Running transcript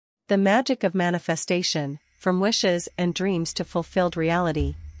The magic of manifestation, from wishes and dreams to fulfilled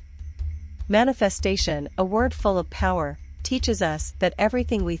reality. Manifestation, a word full of power, teaches us that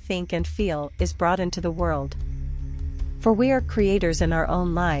everything we think and feel is brought into the world. For we are creators in our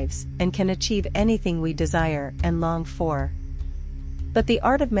own lives and can achieve anything we desire and long for. But the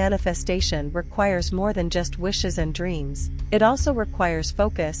art of manifestation requires more than just wishes and dreams. It also requires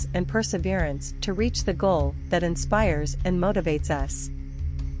focus and perseverance to reach the goal that inspires and motivates us.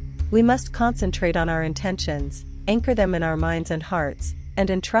 We must concentrate on our intentions, anchor them in our minds and hearts, and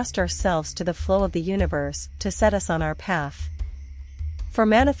entrust ourselves to the flow of the universe to set us on our path. For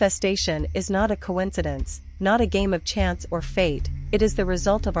manifestation is not a coincidence, not a game of chance or fate, it is the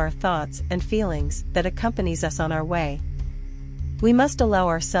result of our thoughts and feelings that accompanies us on our way. We must allow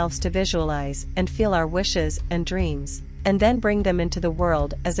ourselves to visualize and feel our wishes and dreams, and then bring them into the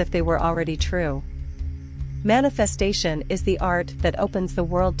world as if they were already true. Manifestation is the art that opens the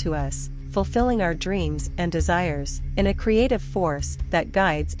world to us, fulfilling our dreams and desires, in a creative force that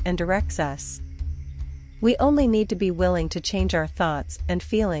guides and directs us. We only need to be willing to change our thoughts and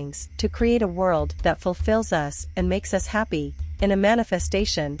feelings to create a world that fulfills us and makes us happy, in a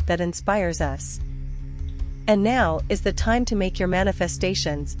manifestation that inspires us. And now is the time to make your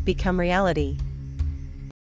manifestations become reality.